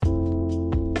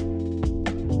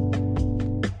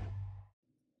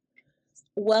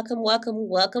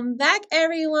Welcome back,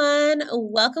 everyone.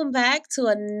 Welcome back to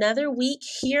another week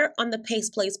here on the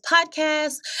Pt3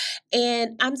 podcast.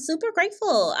 And I'm super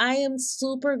grateful. I am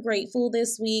super grateful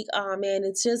this week. Oh man,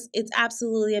 it's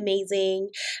absolutely amazing.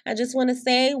 I just want to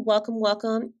say welcome,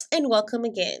 and welcome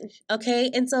again.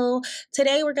 Okay. And so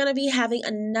today we're going to be having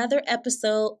another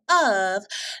episode of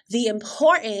the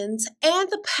importance and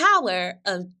the power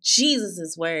of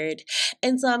Jesus's word.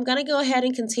 And so I'm going to go ahead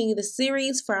and continue the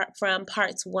series from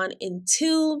parts 1 and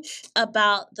 2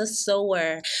 about the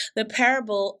sower, the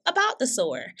parable about the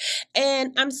sower.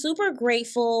 And I'm super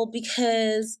grateful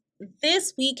because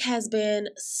this week has been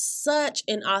such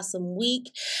an awesome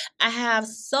week. I have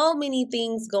so many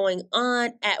things going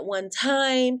on at one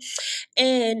time,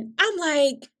 and I'm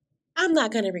like, I'm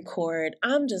not going to record.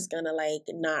 I'm just going to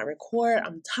not record.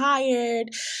 I'm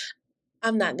tired.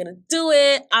 I'm not going to do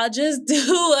it. I'll just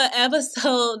do an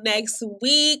episode next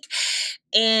week.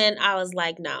 And I was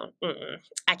like, no,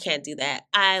 I can't do that.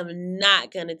 I'm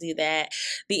not going to do that.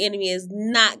 The enemy is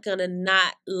not going to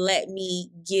not let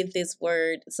me give this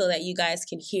word so that you guys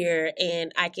can hear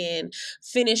and I can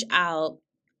finish out.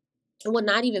 Well,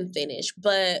 not even finish,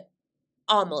 but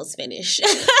almost finish.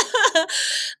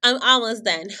 I'm almost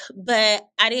done, but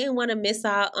I didn't want to miss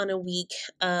out on a week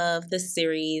of the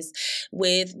series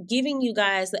with giving you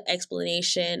guys the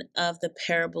explanation of the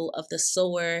parable of the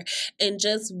sower and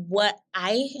just what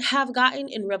I have gotten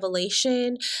in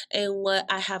revelation and what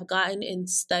I have gotten in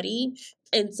study.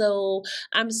 And so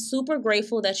I'm super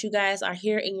grateful that you guys are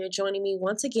here and you're joining me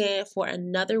once again for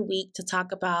another week to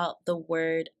talk about the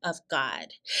Word of God.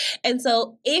 And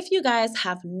so if you guys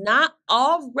have not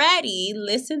already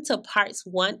listened to parts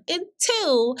 1 and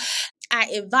 2, I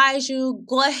advise you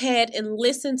go ahead and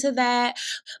listen to that.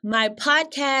 My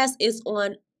podcast is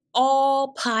on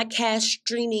all podcast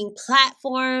streaming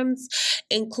platforms,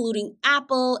 including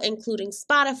Apple, including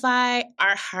Spotify,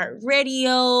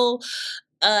 iHeartRadio,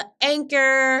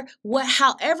 Anchor,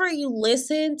 however you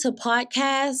listen to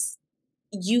podcasts,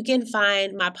 you can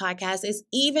find my podcast. It's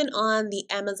even on the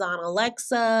Amazon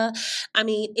Alexa. I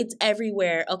mean, it's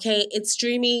everywhere, okay? It's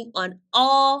streaming on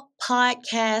all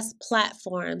podcast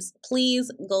platforms.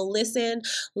 Please go listen,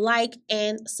 like,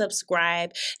 and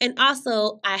subscribe. And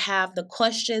also, I have the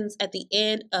questions at the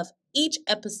end of each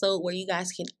episode where you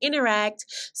guys can interact,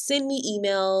 send me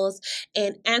emails,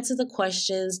 and answer the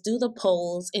questions, do the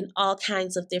polls, and all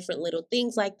kinds of different little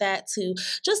things like that to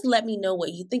just let me know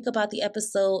what you think about the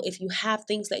episode. If you have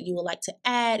things that you would like to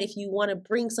add, if you want to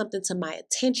bring something to my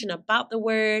attention about the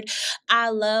word, I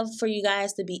love for you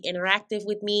guys to be interactive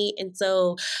with me. And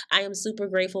so I am super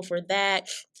grateful for that.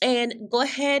 And go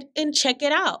ahead and check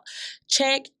it out.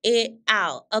 Check it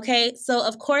out. Okay. So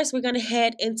of course we're going to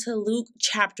head into Luke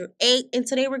chapter 8. And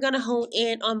today we're going to hone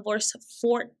in on verse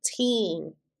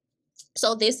 14.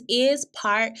 So this is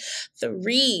part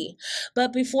 3.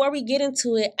 But before we get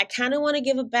into it, I kind of want to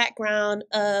give a background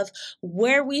of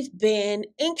where we've been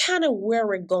and kind of where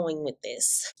we're going with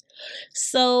this.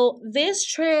 So this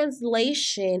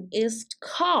translation is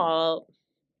called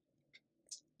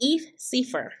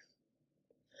th3.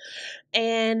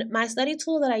 And my study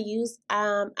tool that I use,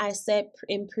 I said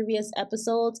in previous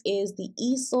episodes, is the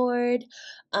eSword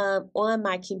on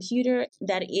my computer.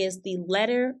 That is the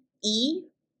letter E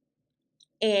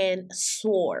and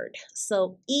sword.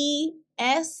 So ESWORD,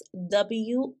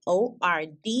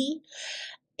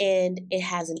 and it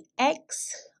has an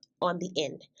X on the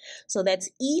end. So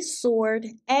that's eSword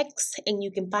X, and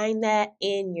you can find that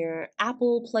in your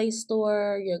Apple Play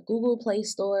Store, your Google Play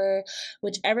Store,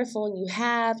 whichever phone you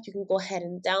have. You can go ahead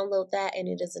and download that, and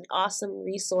it is an awesome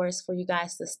resource for you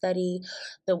guys to study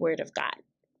the Word of God.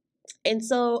 And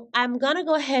so I'm going to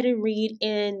go ahead and read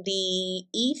in the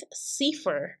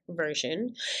th3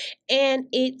 version, and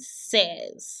it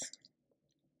says,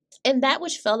 "And that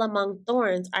which fell among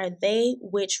thorns are they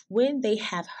which, when they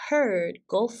have heard,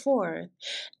 go forth,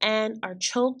 and are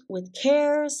choked with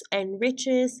cares and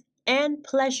riches and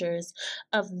pleasures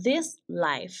of this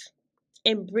life,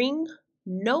 and bring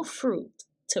no fruit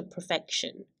to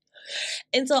perfection."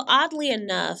 And so oddly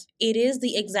enough, it is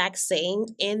the exact same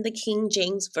in the King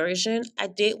James Version. I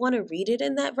did want to read it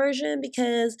in that version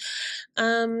because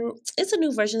it's a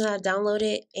new version that I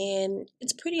downloaded, and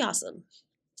it's pretty awesome.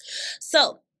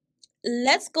 So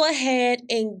let's go ahead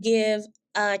and give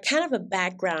kind of a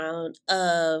background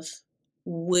of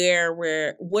where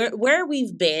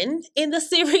we've been in the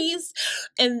series,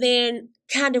 and then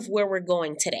kind of where we're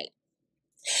going today.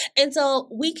 And so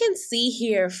we can see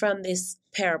here from this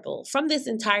parable, from this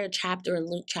entire chapter in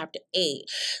Luke chapter 8,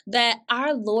 that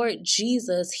our Lord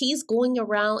Jesus, he's going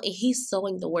around and he's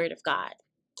sowing the word of God.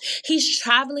 He's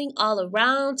traveling all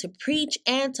around to preach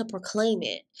and to proclaim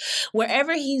it.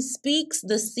 Wherever he speaks,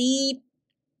 the seed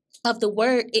of the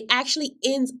word, it actually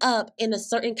ends up in a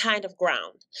certain kind of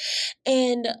ground.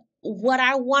 And what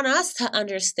I want us to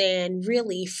understand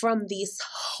really from this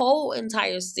whole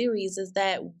entire series is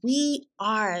that we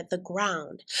are the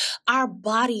ground. Our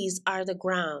bodies are the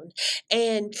ground.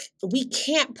 And we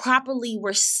can't properly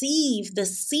receive the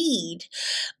seed,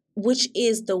 which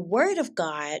is the word of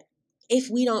God, if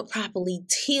we don't properly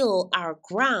till our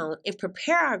ground and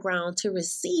prepare our ground to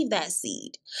receive that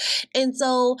seed. And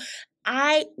so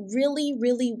I really,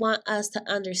 really want us to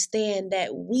understand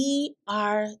that we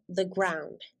are the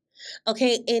ground.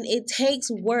 Okay, and it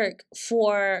takes work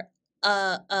for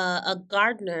a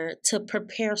gardener to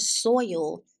prepare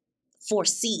soil for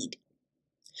seed.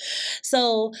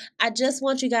 So I just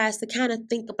want you guys to kind of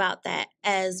think about that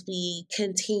as we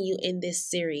continue in this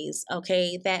series,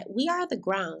 okay? That we are the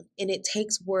ground and it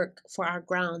takes work for our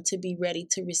ground to be ready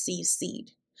to receive seed.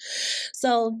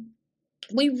 So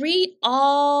we read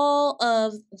all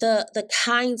of the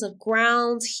kinds of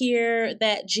grounds here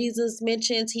that Jesus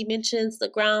mentions. He mentions the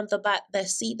ground, the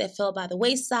seed that fell by the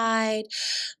wayside,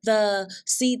 the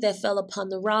seed that fell upon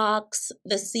the rocks,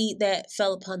 the seed that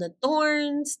fell upon the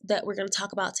thorns that we're going to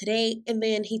talk about today. And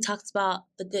then he talks about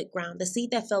the good ground, the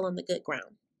seed that fell on the good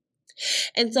ground.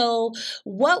 And so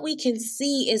what we can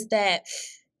see is that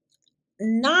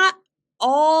not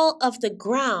all of the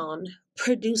ground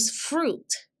produce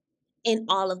fruit in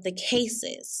all of the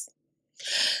cases.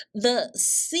 The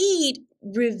seed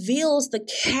reveals the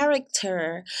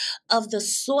character of the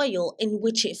soil in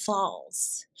which it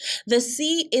falls. The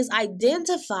seed is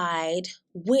identified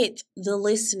with the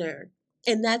listener.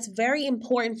 And that's very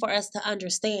important for us to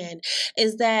understand,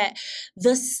 is that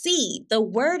the seed, the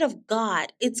word of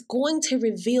God, it's going to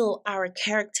reveal our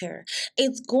character.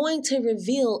 It's going to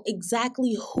reveal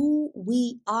exactly who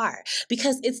we are,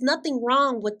 because it's nothing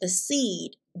wrong with the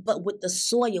seed, but with the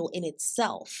soil in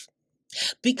itself.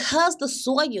 Because the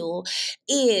soil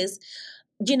is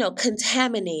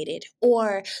contaminated,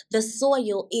 or the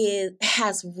soil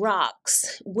has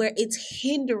rocks where it's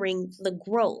hindering the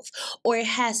growth, or it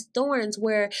has thorns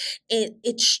where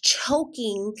it's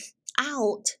choking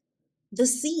out the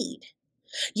seed.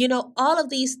 All of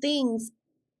these things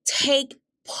take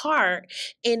part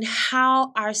in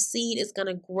how our seed is going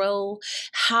to grow,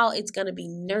 how it's going to be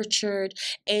nurtured,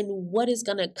 and what is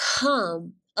going to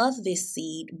come of this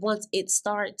seed once it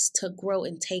starts to grow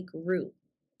and take root.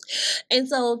 And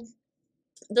so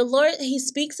the Lord, he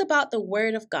speaks about the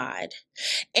word of God,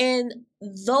 and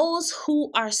those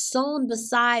who are sown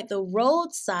beside the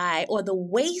roadside or the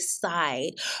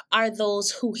wayside are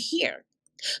those who hear.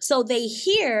 So they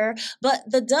hear, but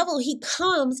the devil, he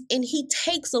comes and he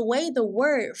takes away the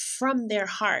word from their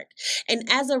heart. And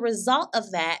as a result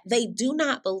of that, they do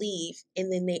not believe,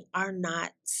 and then they are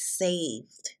not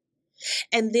saved.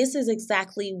 And this is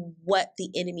exactly what the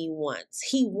enemy wants.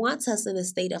 He wants us in a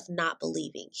state of not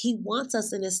believing. He wants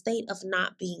us in a state of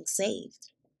not being saved.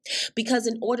 Because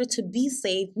in order to be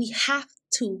saved, we have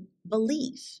to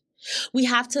believe. We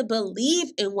have to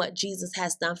believe in what Jesus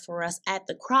has done for us at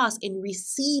the cross and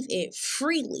receive it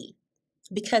freely,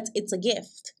 because it's a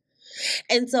gift.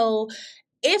 And so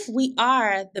if we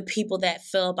are the people that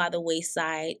fell by the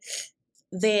wayside,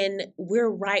 then we're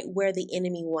right where the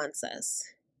enemy wants us.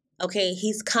 Okay,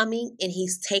 he's coming and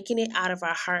he's taking it out of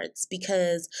our hearts,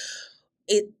 because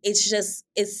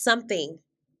it's something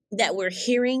that we're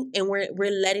hearing, and we're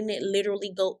letting it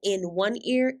literally go in one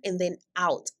ear and then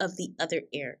out of the other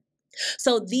ear.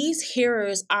 So these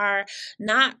hearers are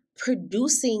not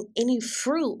producing any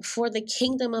fruit for the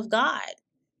kingdom of God.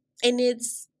 And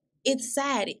it's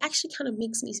sad. It actually kind of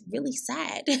makes me really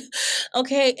sad.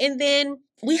 Okay, and then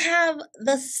we have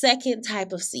the second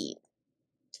type of seed.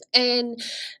 And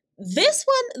this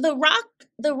one,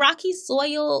 the rocky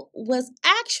soil, was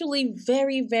actually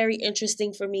very, very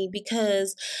interesting for me,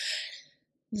 because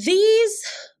these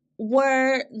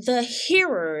were the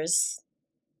hearers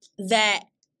that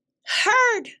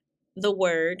heard the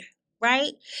word,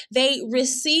 right? They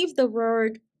received the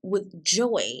word with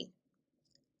joy,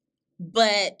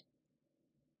 but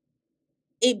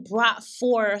it brought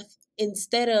forth,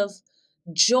 instead of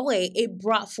joy, it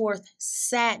brought forth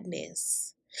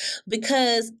sadness,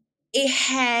 because it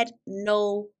had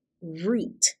no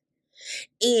root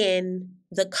in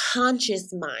the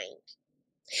conscious mind.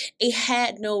 It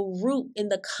had no root in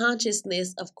the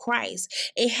consciousness of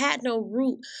Christ. It had no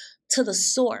root to the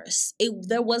source.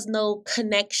 There was no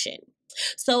connection.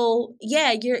 So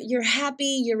yeah, you're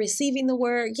happy, you're receiving the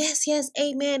word. Yes, yes,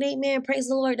 amen, amen. Praise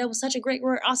the Lord. That was such a great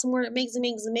word, awesome word, amazing,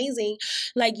 amazing, amazing.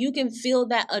 Like you can feel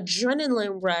that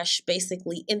adrenaline rush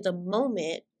basically in the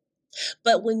moment.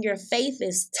 But when your faith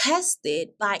is tested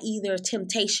by either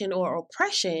temptation or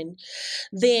oppression,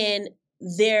 then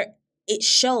there it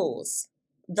shows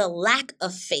the lack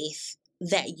of faith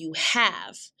that you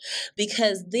have,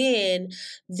 because then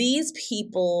these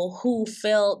people who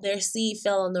felt their seed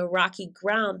fell on the rocky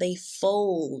ground, they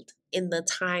fold in the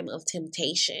time of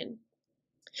temptation,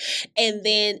 and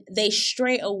then they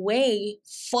stray away,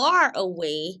 far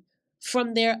away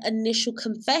from their initial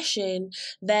confession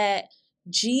that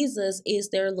Jesus is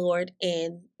their Lord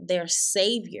and their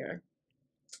Savior.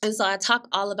 And so I talk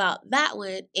all about that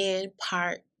one in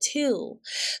part 2.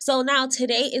 So now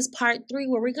today is part 3,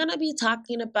 where we're going to be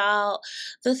talking about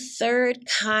the third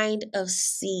kind of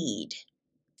seed,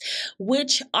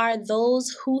 which are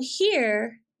those who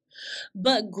hear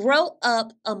but grow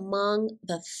up among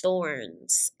the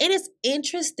thorns. And it's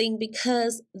interesting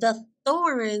because the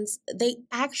thorns, they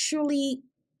actually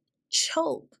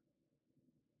choke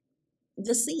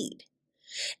the seed.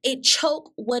 It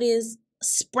choke what is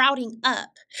sprouting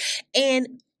up.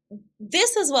 And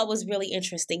this is what was really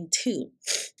interesting too,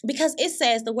 because it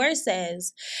says, the word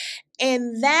says,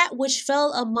 and that which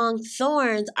fell among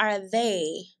thorns are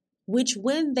they, which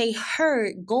when they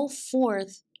heard go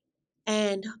forth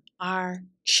and are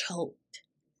choked.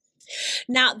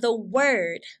 Now the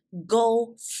word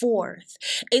go forth,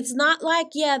 it's not like,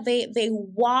 yeah, they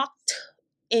walked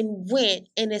and went,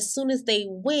 and as soon as they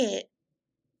went,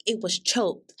 it was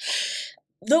choked.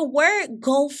 The word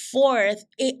go forth,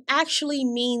 it actually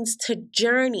means to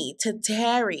journey, to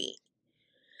tarry,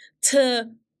 to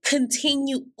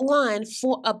continue on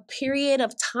for a period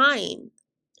of time.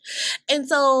 And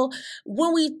so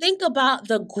when we think about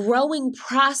the growing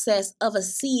process of a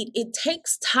seed, it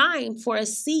takes time for a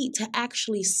seed to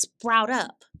actually sprout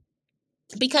up,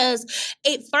 because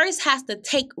it first has to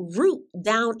take root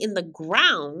down in the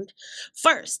ground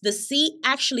first. The seed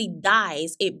actually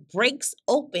dies, it breaks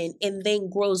open, and then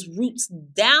grows roots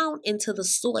down into the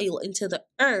soil, into the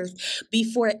earth,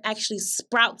 before it actually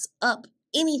sprouts up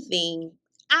anything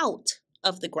out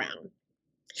of the ground.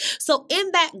 So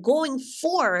in that going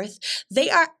forth, they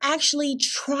are actually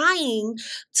trying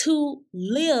to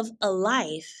live a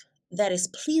life that is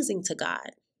pleasing to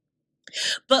God.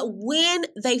 But when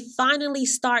they finally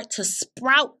start to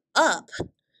sprout up,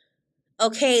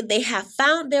 okay, they have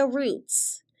found their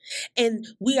roots and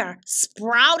we are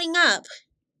sprouting up,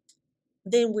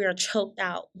 then we are choked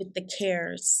out with the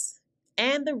cares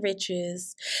and the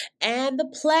riches and the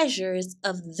pleasures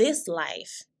of this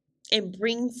life and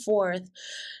bring forth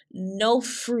no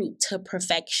fruit to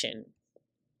perfection,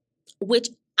 which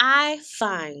I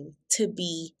find to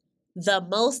be the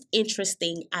most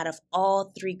interesting out of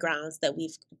all 3 grounds that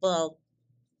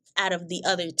out of the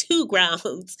other 2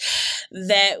 grounds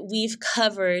that we've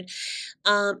covered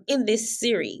in this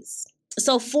series.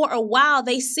 So for a while,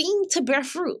 they seem to bear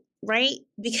fruit, right?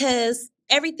 Because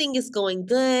everything is going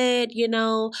good,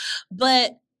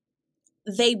 but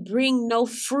they bring no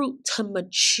fruit to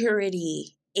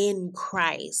maturity in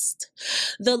Christ.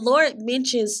 The Lord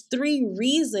mentions 3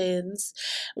 reasons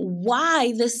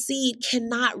why the seed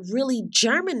cannot really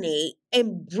germinate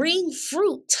and bring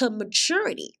fruit to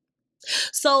maturity.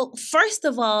 So first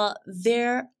of all,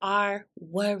 there are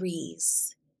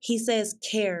worries. He says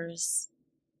cares.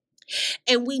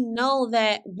 And we know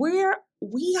that we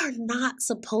are not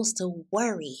supposed to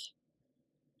worry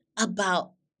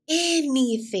about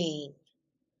anything.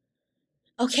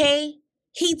 Okay?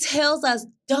 He tells us,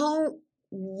 don't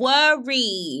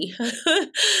worry.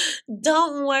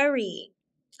 Don't worry.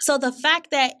 So the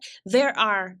fact that there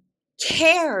are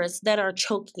cares that are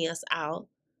choking us out,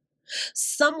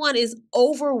 someone is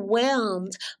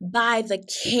overwhelmed by the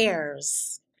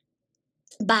cares,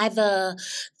 by the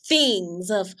things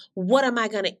of what am I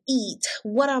going to eat?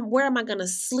 Where am I going to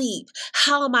sleep?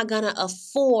 How am I going to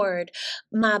afford?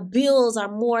 My bills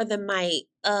are more than my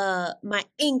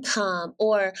income,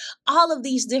 or all of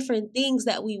these different things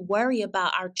that we worry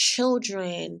about, our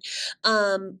children,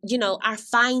 our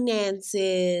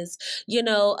finances,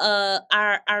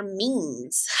 our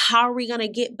means. How are we going to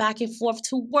get back and forth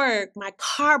to work? My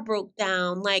car broke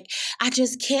down. Like, I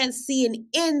just can't see an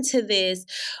end to this.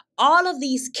 All of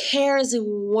these cares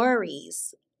and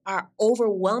worries are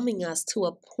overwhelming us to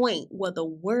a point where the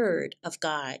word of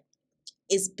God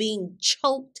is being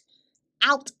choked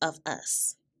out of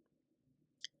us.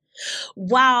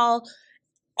 While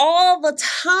all the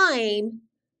time,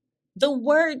 the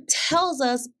word tells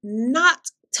us not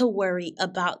to worry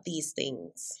about these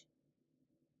things.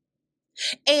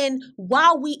 And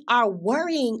while we are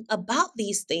worrying about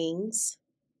these things,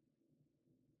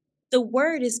 the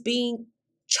word is being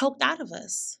choked out of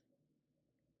us.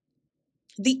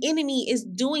 The enemy is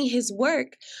doing his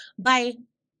work by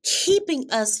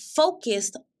keeping us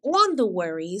focused on the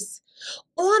worries,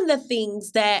 on the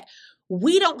things that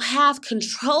we don't have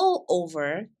control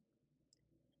over,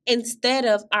 instead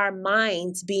of our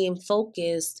minds being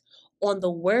focused on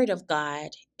the word of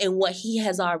God and what he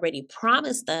has already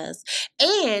promised us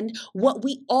and what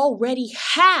we already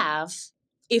have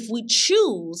if we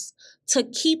choose to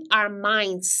keep our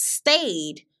minds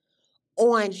stayed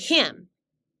on him.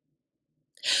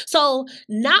 So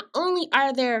not only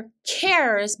are there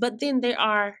cares, but then there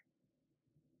are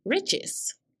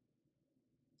riches.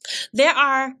 There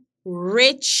are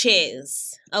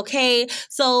riches. Okay.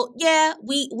 So yeah,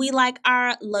 we like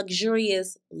our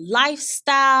luxurious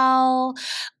lifestyle,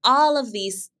 all of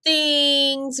these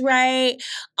things, right?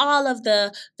 All of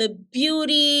the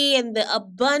beauty and the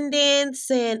abundance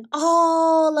and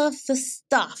all of the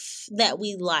stuff that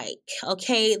we like.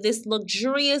 Okay. This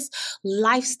luxurious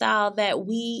lifestyle that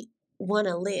we want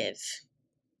to live.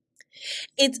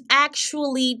 It's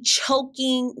actually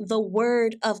choking the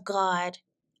word of God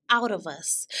out of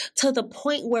us to the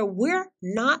point where we're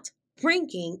not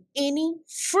bringing any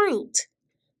fruit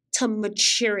to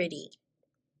maturity,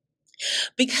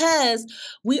 because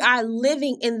we are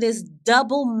living in this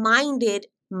double-minded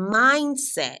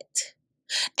mindset.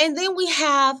 And then we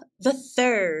have the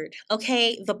third,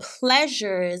 okay, the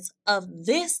pleasures of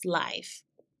this life.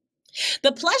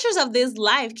 The pleasures of this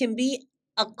life can be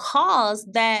a cause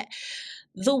that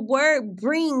the word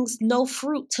brings no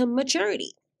fruit to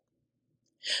maturity.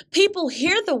 People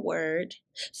hear the word,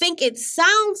 think it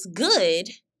sounds good,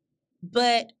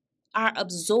 but are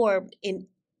absorbed in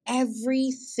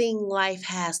everything life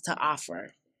has to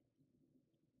offer.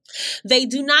 They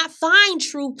do not find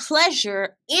true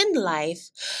pleasure in life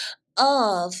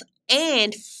of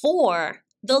and for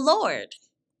the Lord.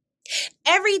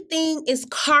 Everything is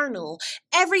carnal.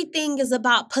 Everything is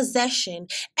about possession.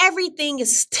 Everything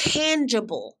is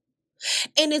tangible.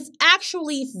 And it's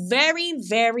actually very,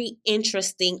 very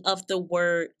interesting of the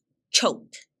word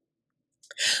choked.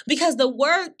 Because the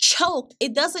word choked,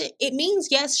 it means,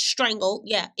 yes, strangle.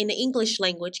 Yeah, in the English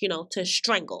language, to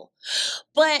strangle.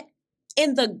 But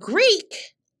in the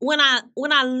Greek, when I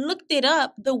looked it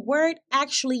up, the word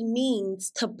actually means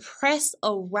to press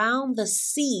around the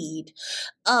seed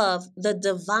of the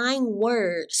divine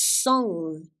word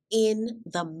sown in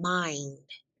the mind.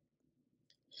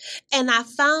 And I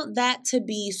found that to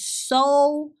be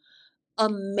so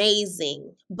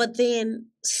amazing, but then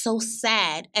so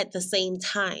sad at the same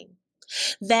time,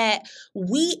 that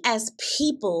we as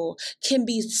people can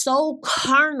be so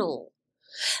carnal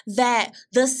that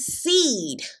the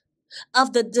seed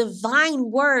of the divine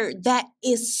word that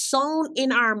is sown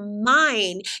in our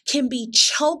mind can be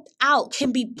choked out,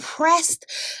 can be pressed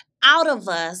out of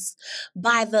us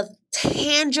by the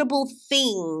tangible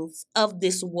things of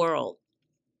this world.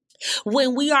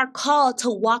 When we are called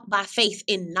to walk by faith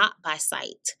and not by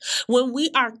sight, when we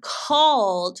are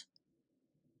called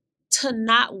to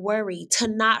not worry, to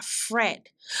not fret,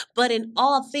 but in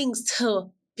all things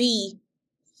to be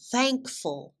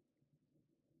thankful,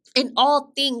 in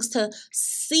all things to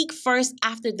seek first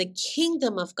after the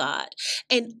kingdom of God,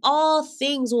 and all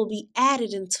things will be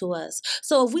added unto us.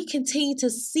 So if we continue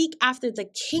to seek after the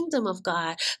kingdom of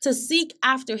God, to seek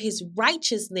after his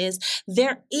righteousness,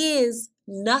 there is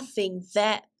nothing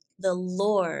that the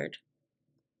Lord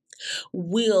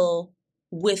will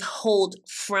withhold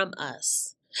from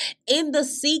us. In the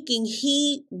seeking,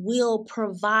 he will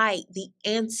provide the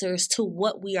answers to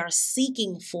what we are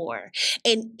seeking for.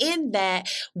 And in that,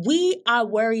 we are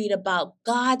worried about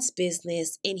God's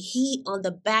business, and he on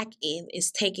the back end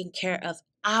is taking care of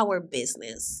our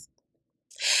business.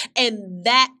 And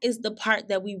that is the part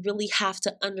that we really have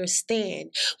to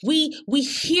understand. We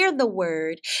hear the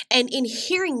word, and in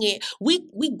hearing it,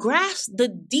 we grasp the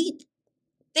deep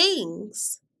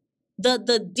things,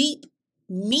 the deep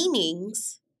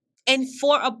meanings. And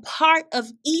for a part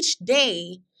of each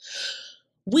day,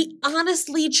 we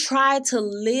honestly try to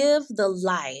live the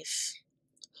life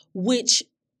which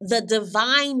the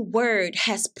divine word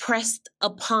has pressed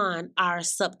upon our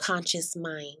subconscious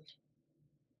mind.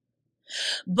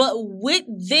 But with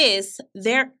this,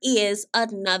 there is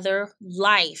another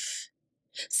life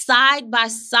side by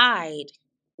side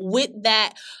with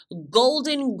that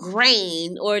golden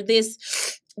grain, or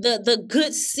the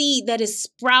good seed that is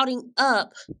sprouting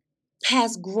up,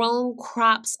 has grown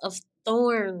crops of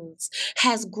thorns,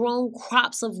 has grown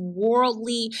crops of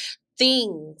worldly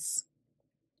things.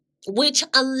 which,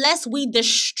 unless we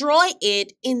destroy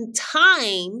it in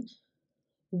time,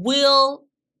 will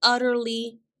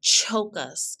utterly choke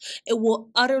us. It will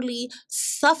utterly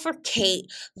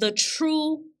suffocate the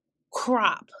true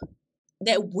crop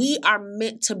that we are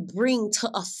meant to bring to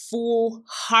a full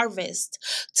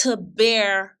harvest, to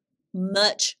bear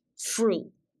much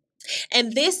fruit.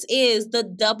 And this is the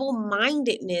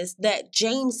double-mindedness that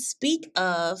James speaks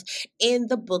of in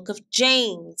the book of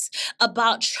James,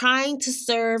 about trying to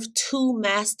serve two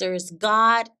masters,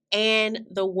 God and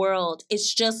the world.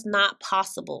 It's just not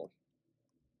possible.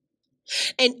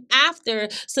 And after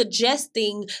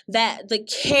suggesting that the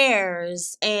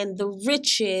cares and the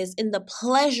riches and the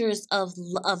pleasures of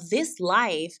this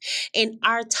life in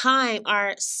our time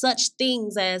are such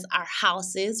things as our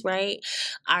houses, right?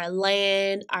 Our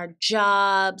land, our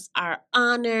jobs, our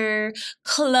honor,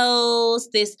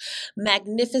 clothes, this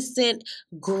magnificent,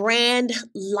 grand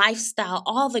lifestyle,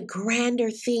 all the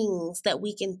grander things that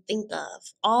we can think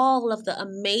of, all of the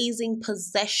amazing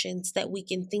possessions that we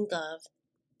can think of.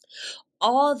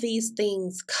 All these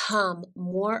things come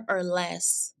more or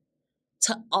less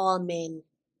to all men,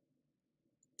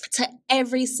 to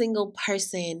every single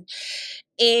person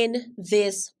in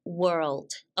this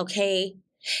world, okay?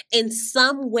 In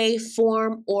some way,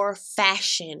 form, or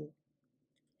fashion.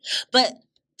 But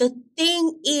the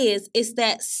thing is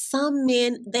that some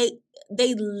men,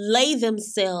 they lay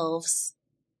themselves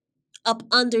up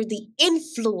under the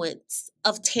influence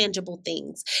of tangible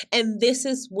things. And this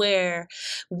is where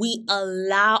we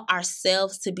allow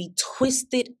ourselves to be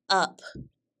twisted up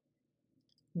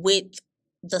with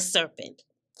the serpent,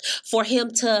 for him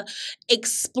to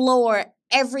explore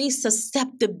every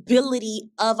susceptibility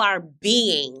of our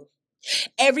being.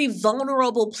 Every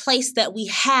vulnerable place that we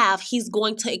have, he's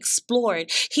going to explore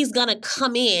it. He's going to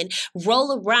come in,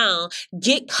 roll around,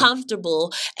 get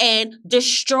comfortable, and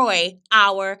destroy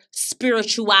our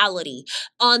spirituality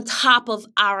on top of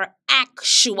our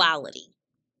actuality.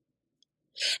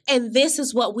 And this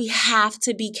is what we have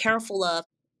to be careful of.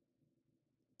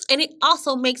 And it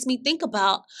also makes me think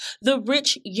about the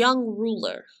rich young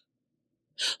ruler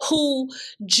who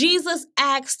Jesus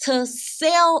asked to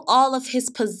sell all of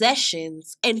his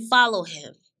possessions and follow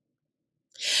him.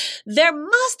 There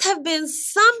must have been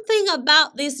something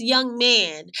about this young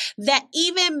man that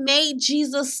even made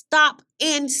Jesus stop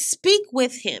and speak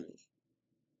with him.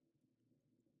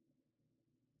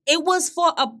 It was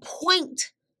for a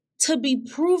point to be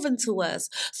proven to us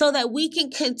so that we can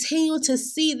continue to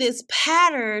see this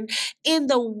pattern in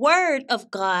the Word of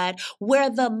God,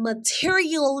 where the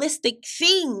materialistic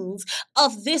things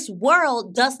of this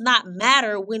world does not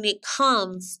matter when it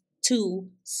comes to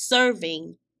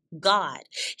serving God.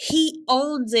 He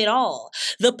owns it all.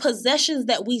 The possessions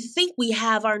that we think we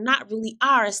have are not really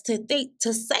ours to think,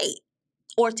 to say,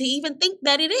 or to even think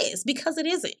that it is, because it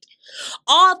isn't.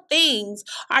 All things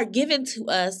are given to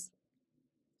us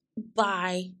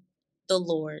by the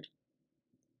Lord.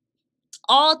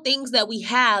 All things that we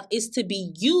have is to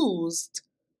be used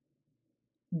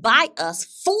by us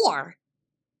for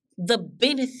the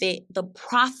benefit, the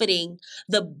profiting,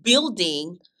 the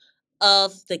building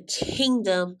of the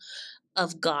kingdom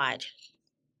of God.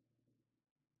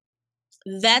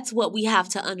 That's what we have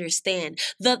to understand.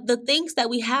 The things that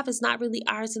we have is not really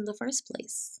ours in the first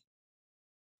place.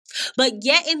 But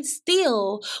yet and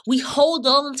still, we hold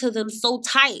on to them so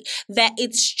tight that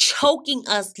it's choking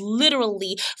us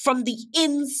literally from the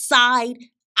inside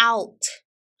out.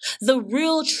 The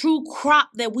real true crop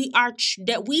that we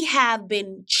have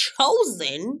been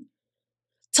chosen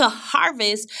to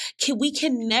harvest, we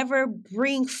can never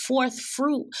bring forth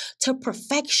fruit to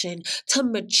perfection, to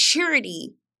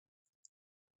maturity,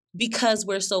 because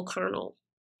we're so carnal,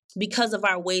 because of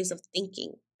our ways of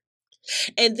thinking.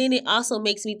 And then it also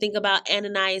makes me think about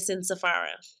Ananias and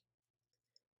Sapphira,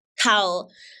 how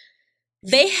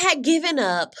they had given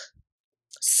up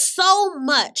so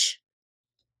much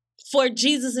for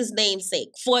Jesus' name's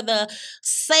sake, for the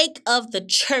sake of the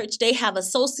church. They have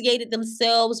associated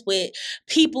themselves with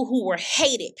people who were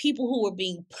hated, people who were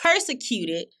being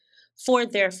persecuted for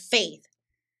their faith.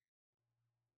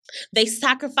 They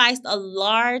sacrificed a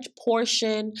large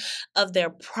portion of their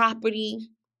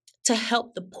property to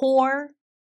help the poor.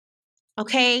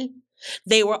 Okay?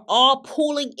 They were all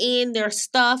pulling in their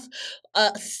stuff,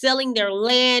 selling their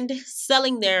land,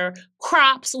 selling their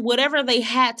crops, whatever they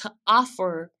had to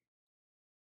offer.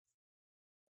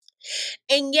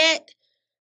 And yet,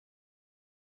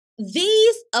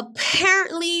 these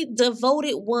apparently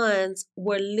devoted ones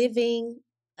were living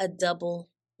a double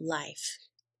life.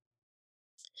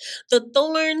 The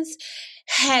thorns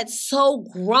had so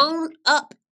grown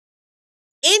up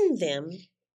in them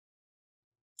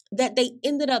that they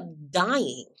ended up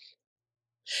dying.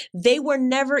 They were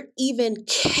never even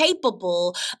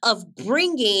capable of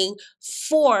bringing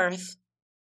forth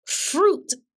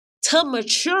fruit to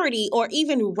maturity or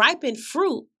even ripened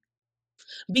fruit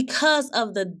because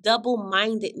of the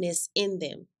double-mindedness in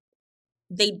them.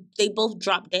 They both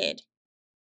dropped dead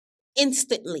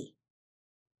instantly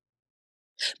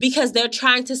because they're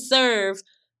trying to serve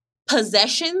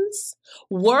possessions,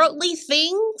 worldly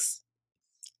things,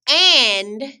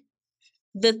 and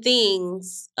the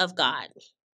things of God.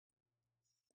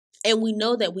 And we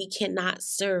know that we cannot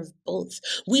serve both.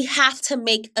 We have to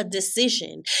make a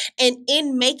decision. And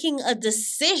in making a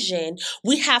decision,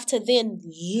 we have to then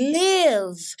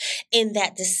live in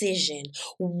that decision,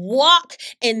 walk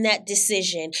in that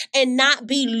decision, and not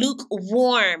be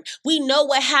lukewarm. We know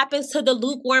what happens to the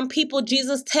lukewarm people.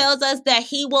 Jesus tells us that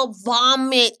he will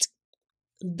vomit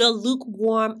the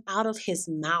lukewarm out of his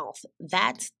mouth.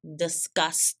 That's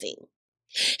disgusting.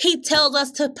 He tells us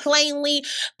to plainly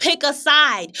pick a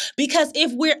side, because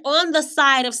if we're on the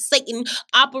side of Satan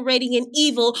operating in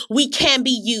evil, we can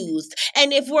be used.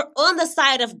 And if we're on the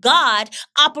side of God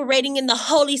operating in the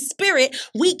Holy Spirit,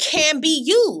 we can be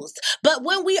used. But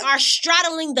when we are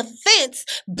straddling the fence,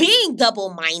 being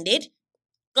double-minded,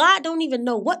 God don't even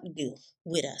know what to do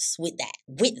with us with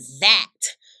that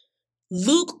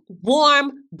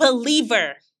lukewarm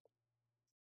believer.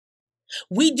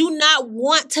 We do not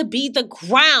want to be the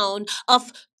ground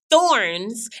of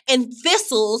thorns and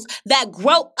thistles that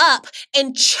grow up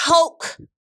and choke,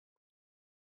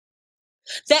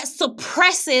 that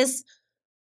suppresses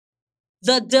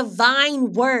the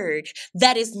divine word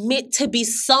that is meant to be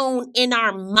sown in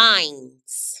our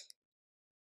minds.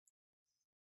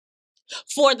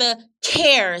 For the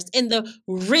cares and the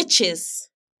riches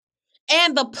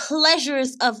and the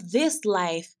pleasures of this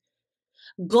life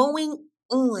going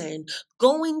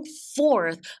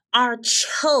forth are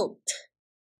choked.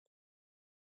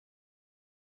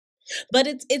 But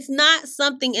it's not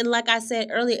something, and like I said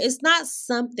earlier, it's not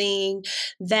something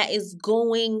that is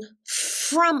going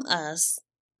from us,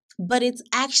 but it's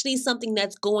actually something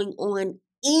that's going on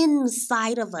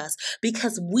inside of us,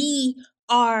 because we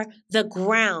are the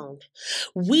ground.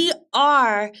 We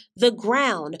are the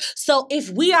ground. So if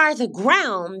we are the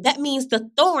ground, that means the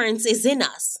thorns is in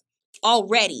us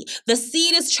already. The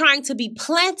seed is trying to be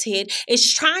planted,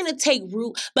 it's trying to take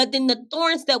root, but then the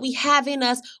thorns that we have in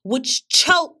us, which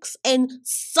chokes and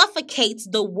suffocates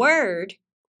the word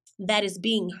that is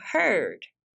being heard,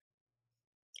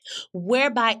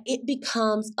 whereby it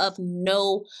becomes of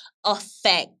no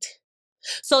effect.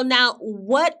 So now,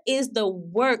 what is the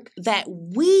work that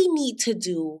we need to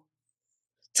do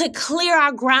to clear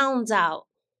our grounds out?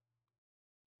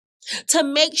 To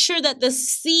make sure that the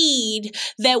seed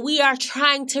that we are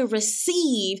trying to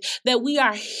receive, that we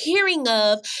are hearing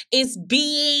of, is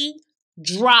being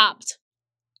dropped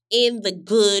in the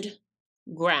good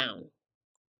ground.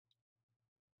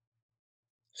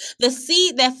 The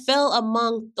seed that fell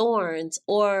among thorns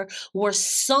or were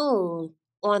sown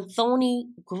on thorny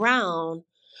ground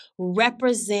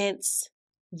represents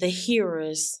the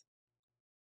hearers.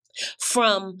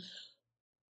 From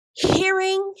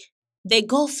hearing, they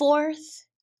go forth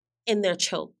and they're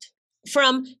choked.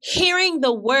 From hearing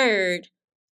the word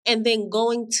and then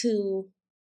going to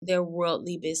their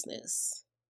worldly business,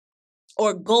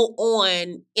 or go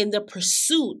on in the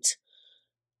pursuit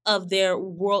of their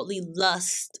worldly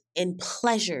lust and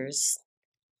pleasures,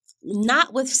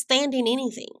 notwithstanding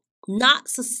anything, not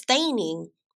sustaining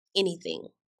anything.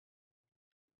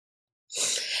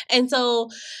 And so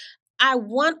I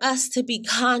want us to be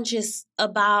conscious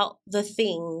about the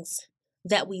things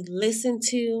that we listen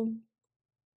to,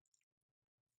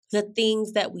 the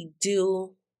things that we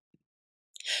do,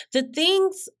 the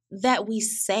things that we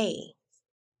say,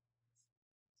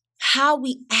 how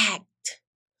we act,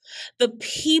 the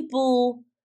people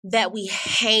that we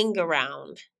hang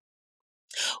around.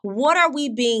 What are we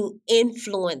being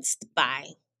influenced by?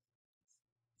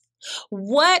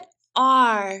 What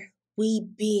are we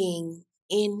being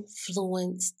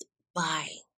influenced by?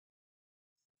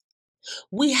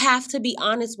 We have to be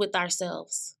honest with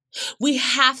ourselves. We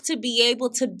have to be able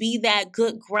to be that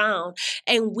good ground,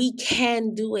 and we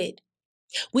can do it.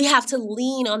 We have to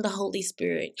lean on the Holy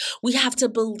Spirit. We have to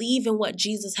believe in what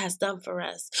Jesus has done for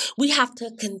us. We have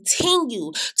to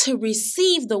continue to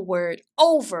receive the word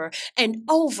over and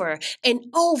over and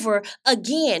over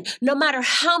again, no matter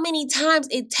how many times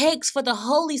it takes for the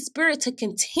Holy Spirit to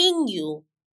continue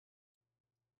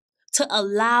to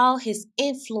allow his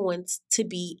influence to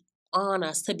be on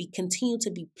us, to be continue to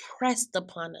be pressed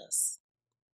upon us.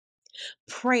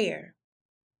 Prayer,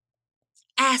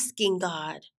 asking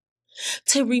God,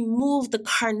 to remove the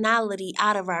carnality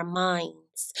out of our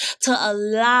minds, to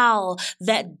allow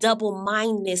that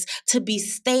double-mindedness to be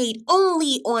stayed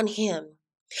only on Him,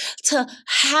 to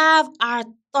have our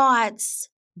thoughts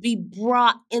be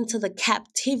brought into the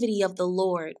captivity of the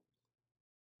Lord.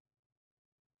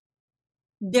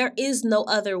 There is no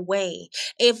other way.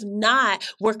 If not,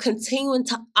 we're continuing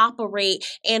to operate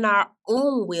in our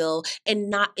own will and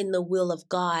not in the will of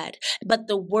God. But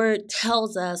the word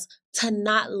tells us to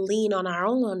not lean on our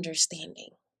own understanding,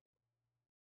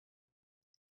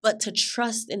 but to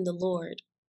trust in the Lord.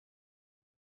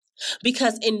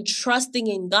 Because in trusting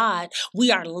in God,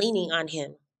 we are leaning on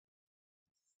Him.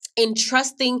 In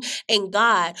trusting in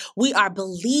God, we are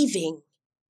believing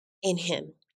in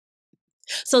Him,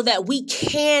 so that we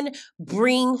can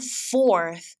bring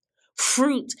forth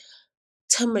fruit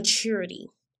to maturity.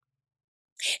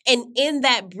 And in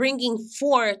that bringing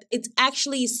forth, it's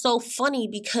actually so funny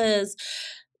because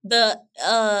let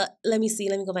me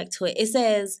go back to it. It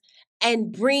says,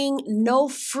 and bring no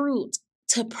fruit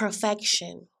to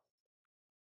perfection.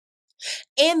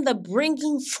 In the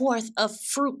bringing forth of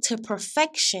fruit to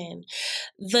perfection,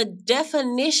 the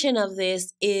definition of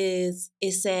this is,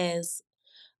 it says,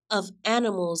 of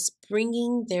animals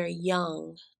bringing their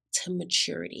young to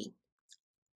maturity,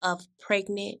 of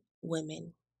pregnant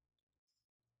women.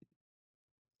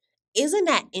 Isn't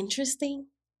that interesting?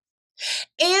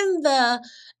 In the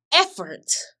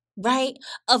effort, right,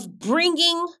 of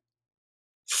bringing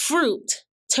fruit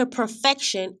to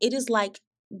perfection, it is like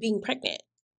being pregnant.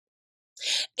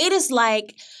 It is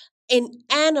like an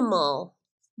animal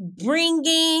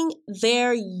bringing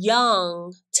their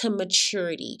young to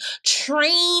maturity,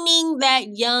 training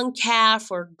that young calf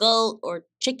or goat or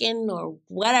chicken or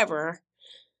whatever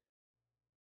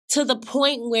to the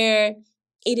point where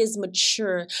it is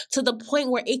mature, to the point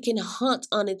where it can hunt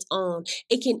on its own,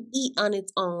 it can eat on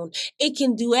its own, it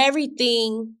can do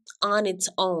everything on its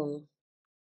own.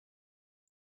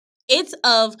 It's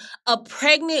of a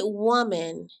pregnant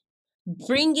woman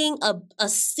bringing a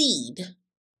seed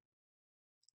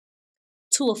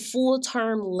to a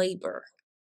full-term labor.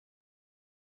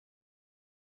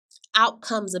 Out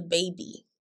comes a baby.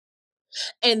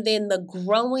 And then the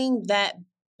growing that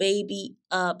baby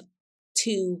up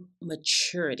to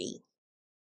maturity.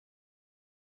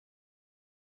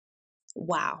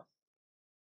 Wow.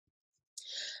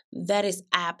 That is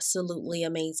absolutely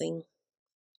amazing.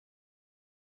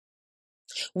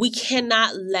 We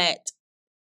cannot let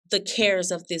the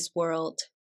cares of this world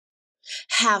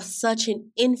have such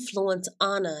an influence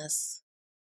on us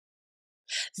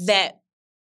that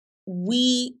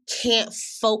we can't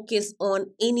focus on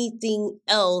anything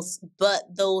else but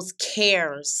those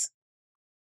cares.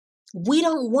 We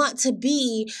don't want to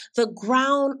be the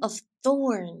ground of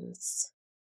thorns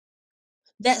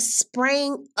that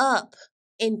sprang up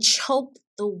and choked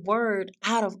the word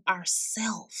out of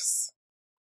ourselves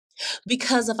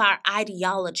because of our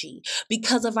ideology,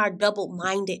 because of our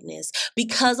double-mindedness,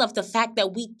 because of the fact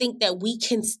that we think that we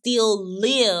can still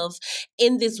live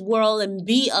in this world and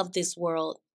be of this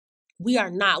world. We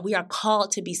are not. We are called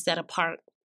to be set apart.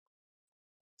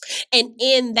 And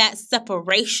in that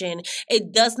separation,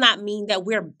 it does not mean that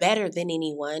we're better than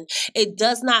anyone. It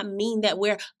does not mean that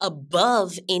we're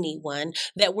above anyone,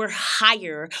 that we're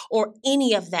higher or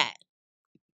any of that.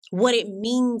 What it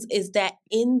means is that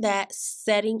in that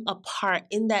setting apart,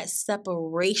 in that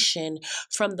separation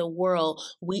from the world,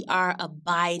 we are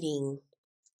abiding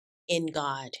in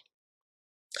God.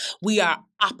 We are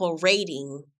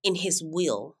operating in His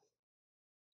will.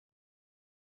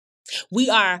 We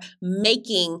are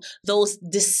making those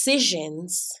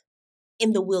decisions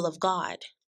in the will of God.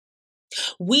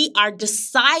 We are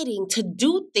deciding to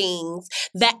do things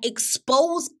that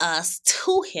expose us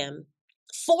to Him,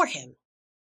 for Him,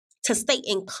 to stay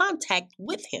in contact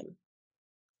with Him.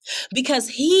 Because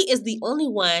He is the only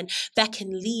one that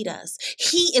can lead us.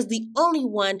 He is the only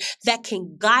one that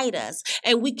can guide us.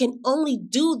 And we can only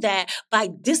do that by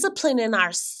disciplining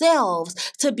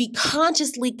ourselves to be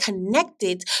consciously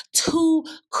connected to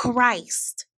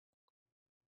Christ.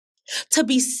 To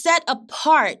be set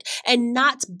apart and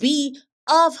not be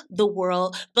of the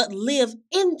world, but live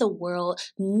in the world,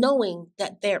 knowing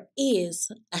that there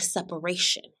is a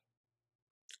separation.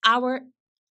 Our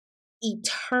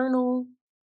eternal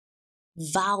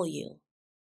value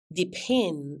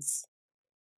depends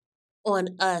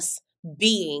on us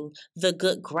being the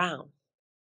good ground.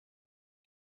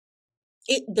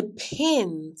 It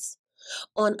depends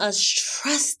on us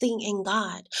trusting in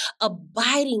God,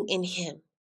 abiding in Him,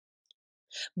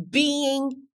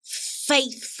 being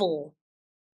faithful.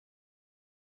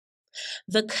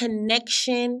 The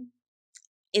connection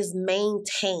is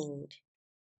maintained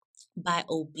by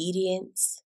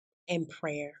obedience and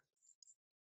prayer.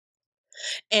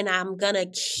 And I'm going to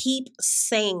keep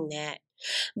saying that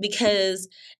because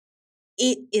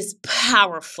it is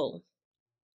powerful.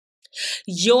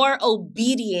 Your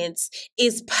obedience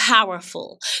is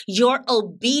powerful. Your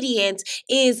obedience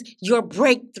is your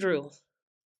breakthrough.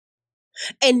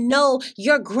 And no,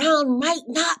 your ground might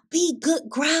not be good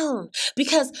ground,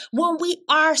 because when we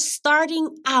are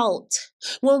starting out,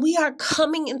 when we are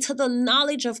coming into the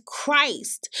knowledge of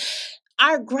Christ,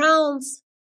 our grounds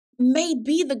may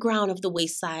be the ground of the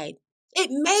wayside. It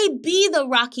may be the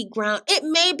rocky ground. It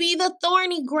may be the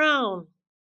thorny ground.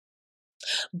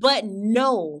 But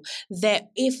know that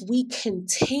if we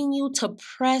continue to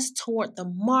press toward the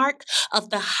mark of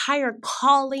the higher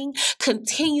calling,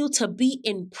 continue to be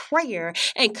in prayer,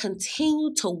 and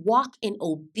continue to walk in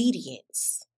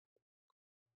obedience,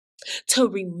 to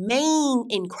remain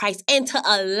in Christ and to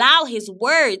allow His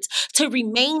words to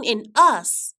remain in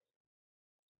us,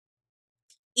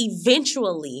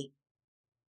 eventually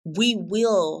we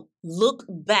will look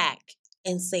back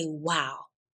and say, wow,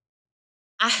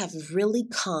 I have really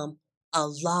come a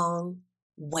long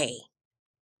way.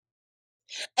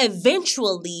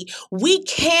 Eventually, we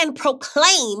can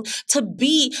proclaim to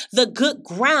be the good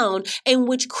ground in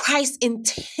which Christ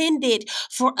intended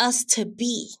for us to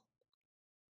be.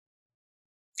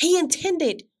 He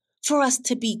intended for us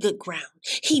to be good ground.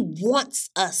 He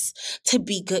wants us to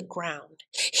be good ground.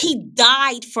 He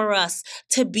died for us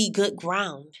to be good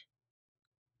ground.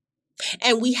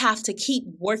 And we have to keep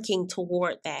working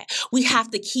toward that. We have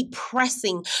to keep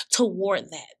pressing toward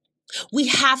that. We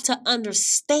have to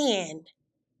understand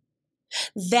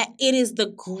that it is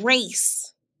the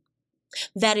grace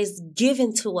that is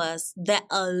given to us that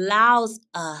allows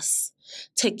us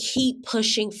to keep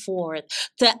pushing forward,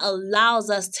 that allows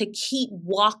us to keep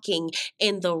walking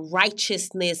in the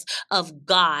righteousness of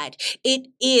God. It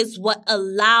is what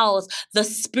allows the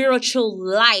spiritual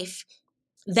life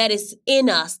that is in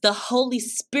us, the Holy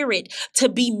Spirit, to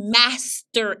be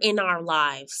master in our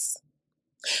lives,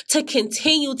 to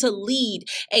continue to lead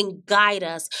and guide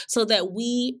us so that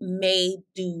we may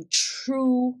do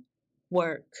true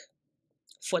work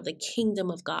for the kingdom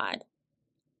of God,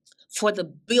 for the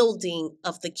building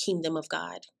of the kingdom of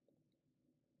God.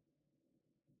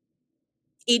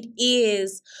 It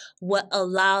is what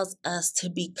allows us to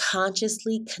be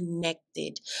consciously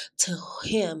connected to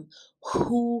Him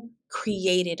who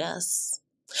created us.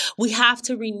 We have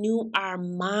to renew our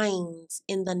minds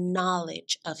in the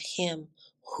knowledge of Him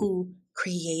who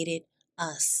created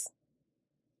us.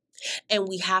 And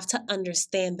we have to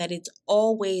understand that it's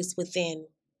always within.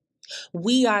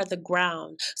 We are the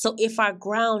ground. So if our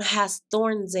ground has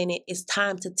thorns in it, it's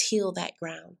time to till that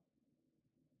ground.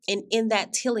 And in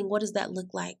that tilling, what does that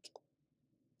look like?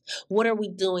 What are we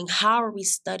doing? How are we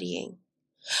studying?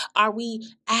 Are we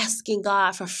asking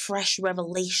God for fresh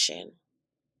revelation?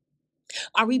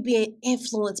 Are we being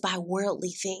influenced by worldly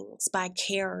things, by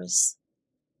cares,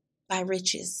 by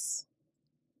riches,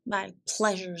 by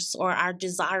pleasures, or our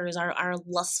desires, our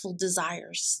lustful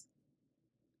desires?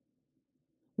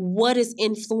 What is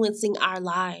influencing our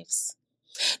lives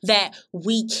that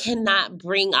we cannot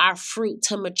bring our fruit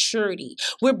to maturity?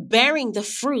 We're bearing the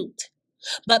fruit,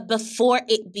 but before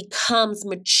it becomes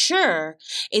mature,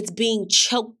 it's being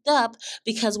choked up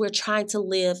because we're trying to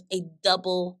live a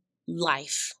double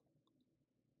life.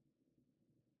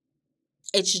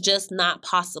 It's just not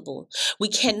possible. We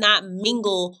cannot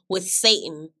mingle with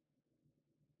Satan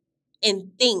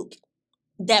and think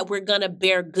that we're going to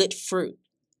bear good fruit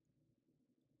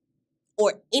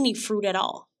or any fruit at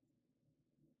all.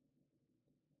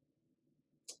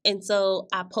 And so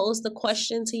I posed the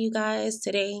question to you guys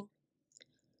today.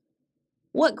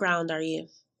 What ground are you?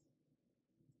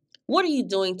 What are you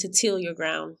doing to till your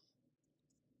ground?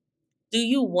 Do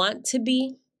you want to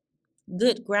be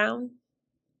good ground?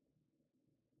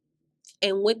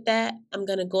 And with that, I'm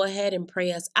going to go ahead and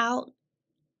pray us out.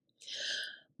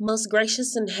 Most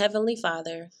gracious and heavenly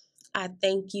Father, I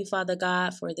thank you, Father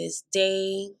God, for this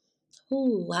day.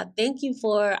 I thank you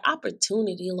for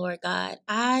opportunity, Lord God.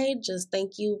 I just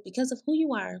thank you because of who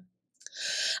you are.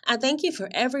 I thank you for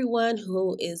everyone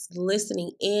who is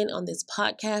listening in on this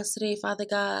podcast today, Father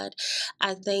God.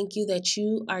 I thank you that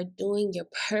you are doing your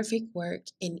perfect work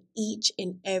in each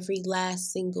and every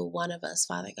last single one of us,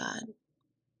 Father God.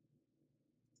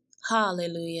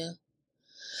 Hallelujah.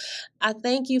 I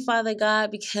thank you, Father God,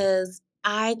 because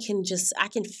I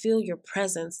can feel your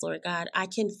presence, Lord God. I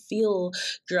can feel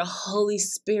your Holy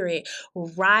Spirit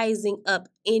rising up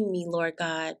in me, Lord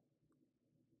God.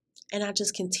 And I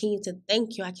just continue to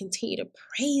thank you. I continue to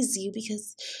praise you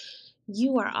because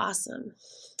You are awesome.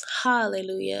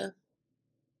 Hallelujah.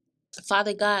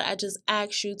 Father God, I just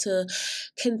ask you to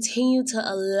continue to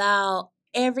allow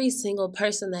every single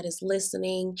person that is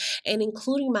listening, and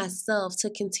including myself, to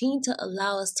continue to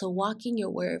allow us to walk in your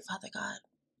word, Father God,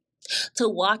 to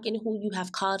walk in who you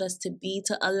have called us to be,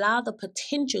 to allow the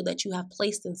potential that you have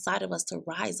placed inside of us to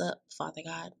rise up, Father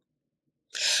God.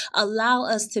 Allow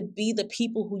us to be the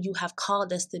people who you have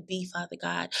called us to be, Father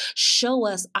God. Show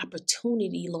us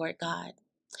opportunity, Lord God.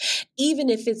 Even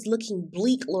if it's looking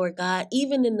bleak, Lord God,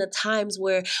 even in the times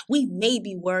where we may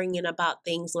be worrying about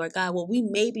things, Lord God, where we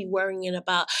may be worrying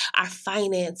about our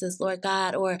finances, Lord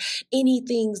God, or any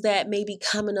things that may be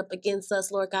coming up against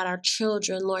us, Lord God, our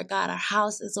children, Lord God, our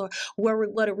houses, or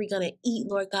what are we going to eat,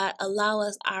 Lord God. Allow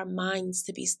us, our minds,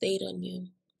 to be stayed on you.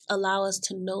 Allow us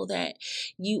to know that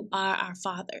you are our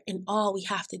Father, and all we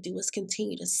have to do is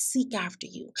continue to seek after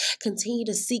you. Continue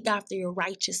to seek after your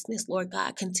righteousness, Lord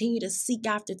God. Continue to seek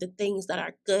after the things that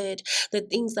are good, the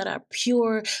things that are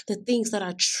pure, the things that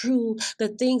are true, the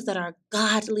things that are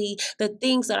godly, the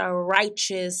things that are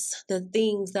righteous, the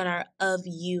things that are of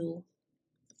you,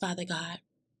 Father God.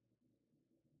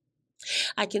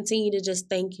 I continue to just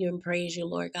thank you and praise you,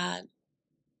 Lord God.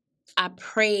 I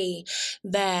pray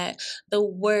that the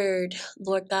word,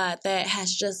 Lord God, that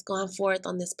has just gone forth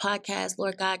on this podcast,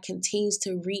 Lord God, continues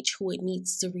to reach who it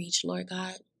needs to reach, Lord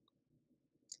God.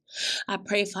 I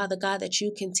pray, Father God, that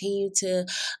you continue to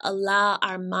allow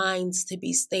our minds to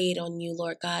be stayed on you,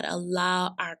 Lord God.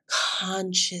 Allow our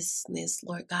consciousness,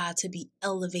 Lord God, to be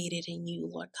elevated in you,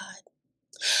 Lord God.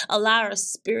 Allow our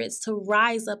spirits to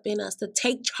rise up in us, to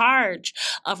take charge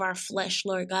of our flesh,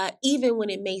 Lord God, even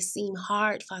when it may seem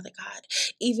hard, Father God,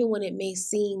 even when it may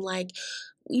seem like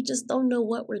we just don't know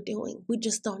what we're doing. We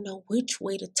just don't know which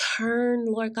way to turn,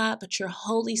 Lord God, but your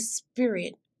Holy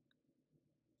Spirit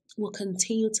will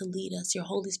continue to lead us. Your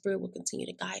Holy Spirit will continue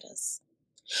to guide us.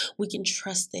 We can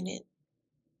trust in it.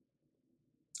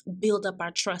 Build up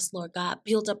our trust, Lord God.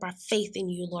 Build up our faith in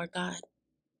you, Lord God.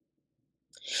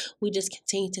 We just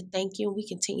continue to thank you, and we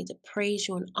continue to praise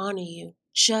you and honor you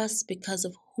just because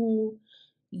of who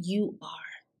you are.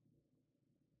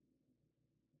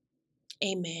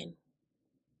 Amen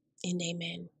and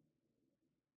amen.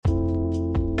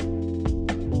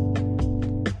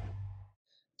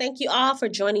 Thank you all for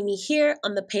joining me here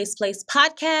on the Pace Place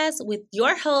podcast with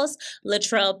your host,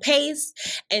 Latrell Pace.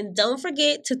 And don't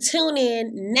forget to tune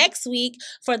in next week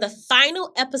for the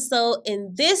final episode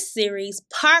in this series,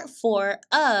 part 4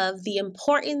 of the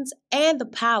importance and the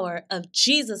power of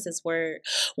Jesus' word,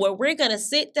 where we're going to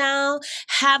sit down,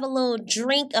 have a little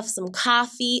drink of some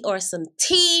coffee or some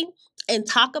tea, and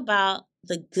talk about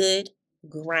the good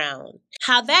ground.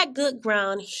 How that good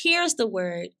ground hears the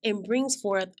word and brings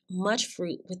forth much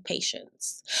fruit with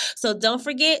patience. So don't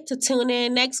forget to tune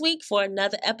in next week for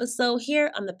another episode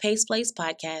here on the Pace Place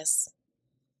podcast.